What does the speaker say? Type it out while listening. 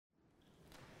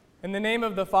In the name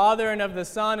of the Father, and of the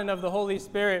Son, and of the Holy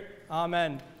Spirit.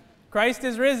 Amen. Christ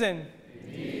is risen.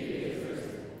 Indeed, he is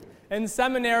risen. In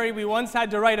seminary, we once had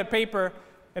to write a paper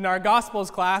in our Gospels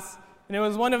class, and it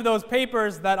was one of those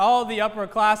papers that all the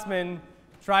upperclassmen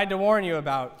tried to warn you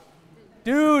about.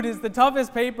 Dude, it's the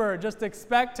toughest paper. Just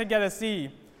expect to get a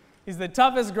C. He's the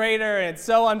toughest grader, and it's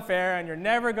so unfair, and you're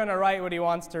never going to write what he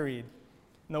wants to read.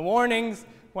 And the warnings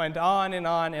went on and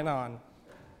on and on.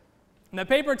 And the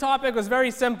paper topic was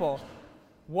very simple.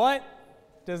 What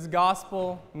does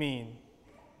gospel mean?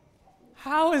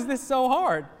 How is this so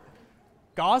hard?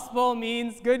 Gospel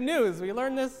means good news. We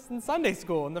learned this in Sunday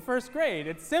school in the first grade.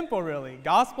 It's simple, really.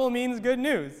 Gospel means good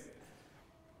news.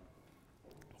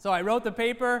 So I wrote the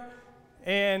paper,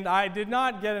 and I did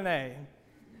not get an A.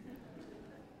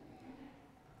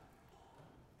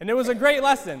 And it was a great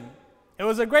lesson. It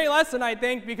was a great lesson, I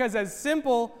think, because as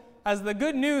simple as the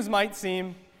good news might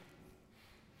seem,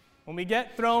 when we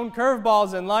get thrown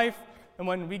curveballs in life, and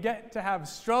when we get to have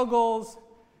struggles,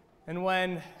 and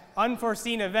when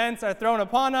unforeseen events are thrown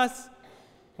upon us,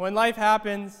 when life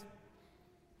happens,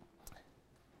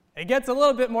 it gets a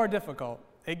little bit more difficult.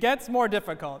 It gets more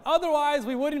difficult. Otherwise,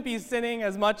 we wouldn't be sinning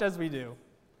as much as we do,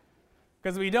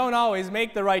 because we don't always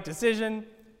make the right decision.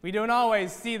 We don't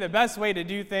always see the best way to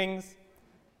do things,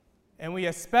 and we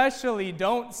especially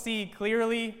don't see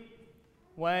clearly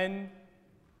when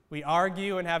we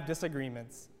argue and have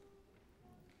disagreements.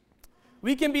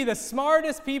 We can be the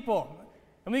smartest people,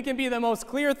 and we can be the most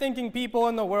clear-thinking people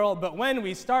in the world, but when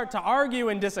we start to argue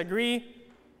and disagree,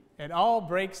 it all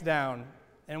breaks down,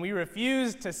 and we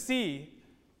refuse to see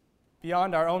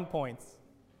beyond our own points,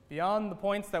 beyond the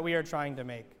points that we are trying to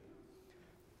make.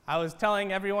 I was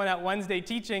telling everyone at Wednesday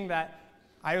teaching that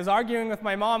I was arguing with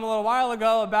my mom a little while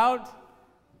ago about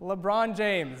LeBron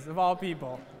James, of all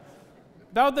people.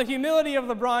 About the humility of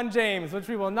LeBron James, which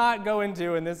we will not go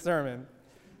into in this sermon.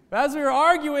 But as we were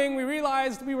arguing, we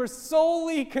realized we were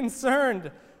solely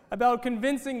concerned about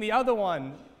convincing the other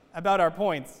one about our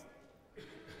points.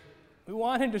 We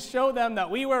wanted to show them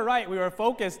that we were right. We were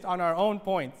focused on our own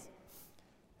points.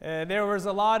 There was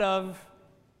a lot of,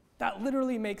 that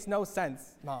literally makes no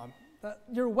sense, Mom.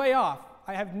 You're way off.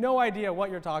 I have no idea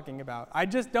what you're talking about. I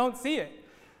just don't see it.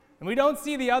 And we don't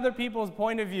see the other people's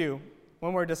point of view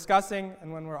when we're discussing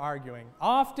and when we're arguing.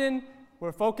 Often,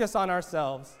 we're focused on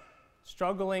ourselves,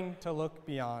 struggling to look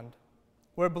beyond.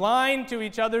 We're blind to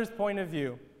each other's point of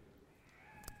view.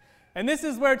 And this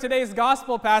is where today's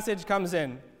gospel passage comes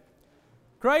in.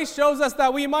 Christ shows us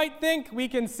that we might think we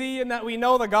can see and that we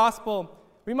know the gospel.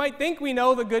 We might think we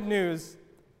know the good news,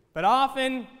 but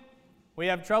often we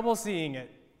have trouble seeing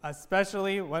it,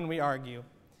 especially when we argue.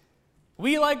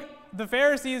 We, like the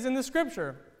Pharisees in the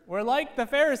Scripture, we're like the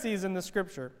Pharisees in the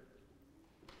Scripture.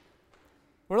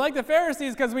 We're like the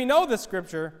Pharisees because we know the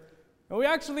Scripture, and we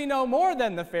actually know more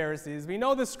than the Pharisees. We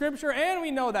know the Scripture, and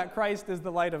we know that Christ is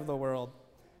the light of the world.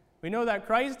 We know that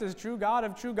Christ is true God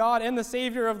of true God and the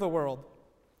Savior of the world.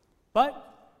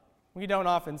 But we don't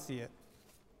often see it.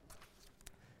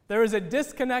 There is a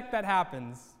disconnect that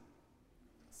happens,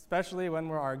 especially when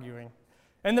we're arguing.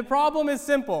 And the problem is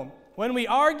simple. When we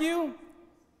argue,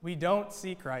 we don't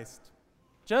see Christ.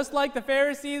 Just like the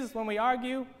Pharisees, when we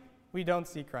argue, we don't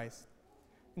see Christ.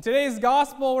 And today's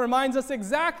gospel reminds us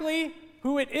exactly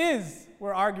who it is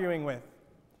we're arguing with.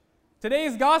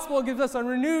 Today's gospel gives us a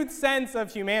renewed sense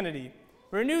of humanity,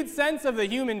 a renewed sense of the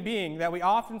human being that we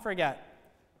often forget,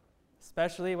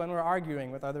 especially when we're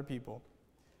arguing with other people.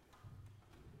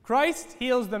 Christ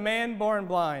heals the man born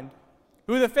blind,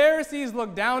 who the Pharisees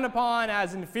look down upon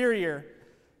as inferior.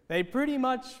 They pretty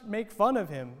much make fun of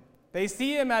him. They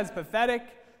see him as pathetic,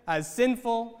 as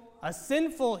sinful, a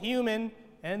sinful human,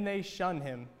 and they shun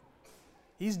him.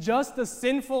 He's just a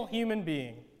sinful human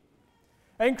being.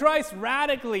 And Christ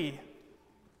radically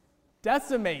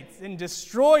decimates and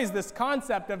destroys this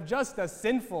concept of just a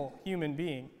sinful human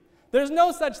being. There's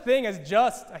no such thing as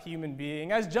just a human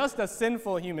being, as just a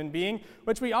sinful human being,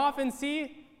 which we often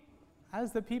see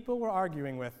as the people we're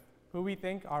arguing with, who we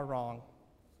think are wrong.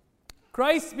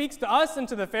 Christ speaks to us and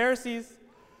to the Pharisees.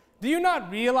 Do you not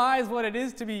realize what it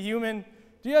is to be human?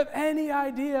 Do you have any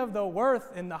idea of the worth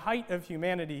and the height of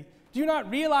humanity? Do you not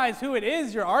realize who it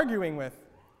is you're arguing with?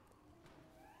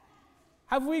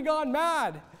 Have we gone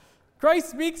mad? Christ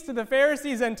speaks to the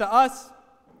Pharisees and to us.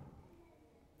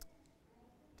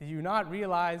 Do you not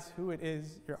realize who it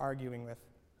is you're arguing with?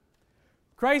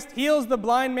 Christ heals the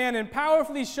blind man and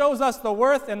powerfully shows us the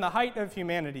worth and the height of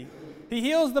humanity. He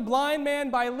heals the blind man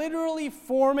by literally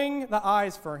forming the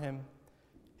eyes for him.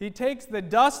 He takes the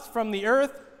dust from the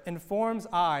earth and forms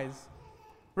eyes,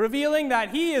 revealing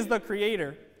that he is the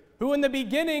creator, who in the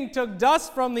beginning took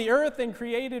dust from the earth and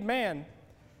created man.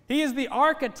 He is the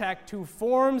architect who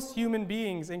forms human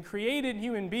beings and created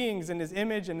human beings in his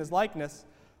image and his likeness,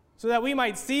 so that we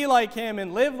might see like him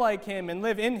and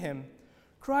live in him.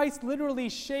 Christ literally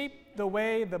shaped the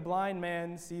way the blind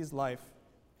man sees life.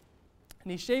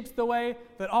 And he shapes the way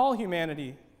that all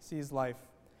humanity sees life.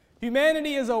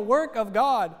 Humanity is a work of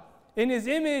God, in his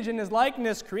image and his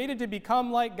likeness, created to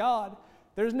become like God.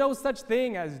 There's no such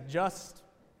thing as just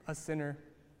a sinner,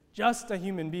 just a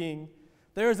human being.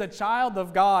 There is a child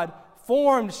of God,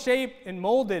 formed, shaped, and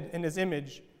molded in his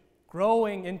image,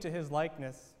 growing into his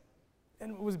likeness.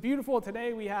 And it was beautiful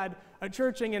today. We had a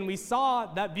churching and we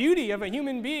saw that beauty of a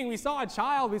human being. We saw a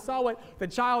child. We saw what the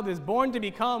child is born to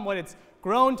become, what it's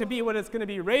grown to be, what it's going to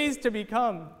be raised to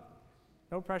become.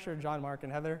 No pressure, John, Mark,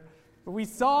 and Heather. But we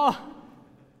saw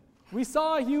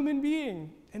a human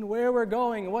being and where we're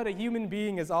going and what a human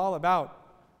being is all about.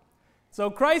 So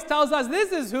Christ tells us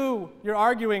this is who you're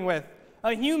arguing with.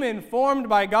 A human formed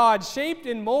by God, shaped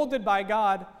and molded by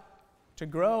God to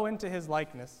grow into his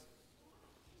likeness.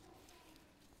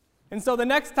 And so the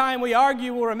next time we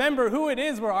argue, we'll remember who it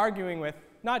is we're arguing with,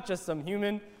 not just some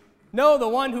human. No, the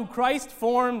one who Christ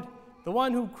formed, the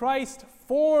one who Christ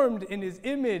formed in his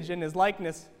image and his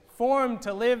likeness, formed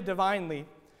to live divinely.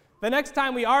 The next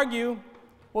time we argue,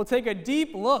 we'll take a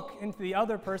deep look into the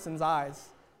other person's eyes,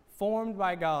 formed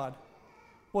by God.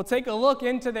 We'll take a look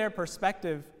into their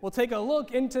perspective. We'll take a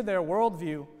look into their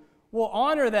worldview. We'll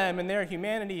honor them in their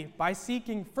humanity by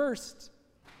seeking first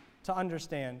to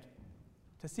understand.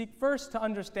 To seek first to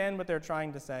understand what they're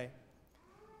trying to say.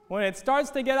 When it starts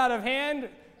to get out of hand,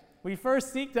 we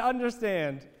first seek to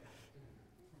understand.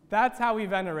 That's how we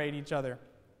venerate each other.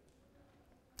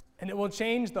 And it will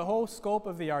change the whole scope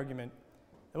of the argument.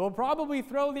 It will probably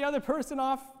throw the other person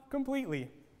off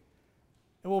completely.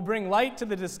 It will bring light to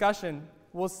the discussion.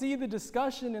 We'll see the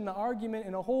discussion and the argument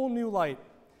in a whole new light.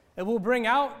 It will bring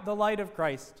out the light of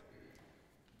Christ.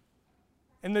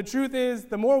 And the truth is,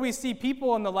 the more we see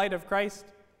people in the light of Christ,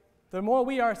 the more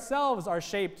we ourselves are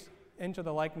shaped into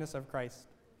the likeness of Christ.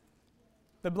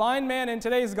 The blind man in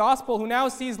today's gospel who now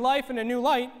sees life in a new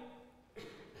light,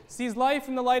 sees life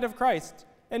in the light of Christ,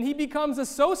 and he becomes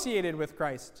associated with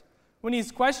Christ. When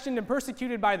he's questioned and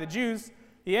persecuted by the Jews,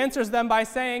 he answers them by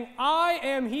saying, I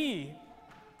am he.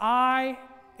 I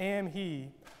am he.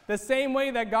 The same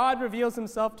way that God reveals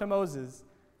himself to Moses,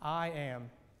 I am.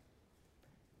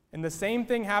 And the same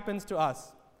thing happens to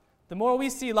us. The more we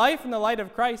see life in the light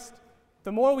of Christ,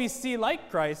 the more we see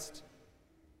like Christ,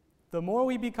 the more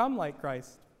we become like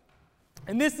Christ.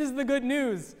 And this is the good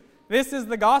news. This is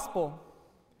the gospel.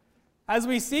 As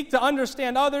we seek to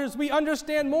understand others, we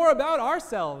understand more about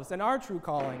ourselves and our true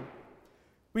calling.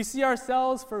 We see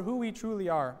ourselves for who we truly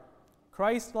are,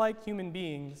 Christ-like human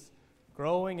beings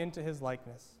growing into his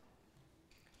likeness.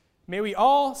 May we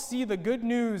all see the good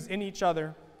news in each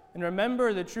other and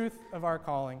remember the truth of our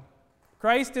calling.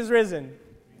 Christ is risen.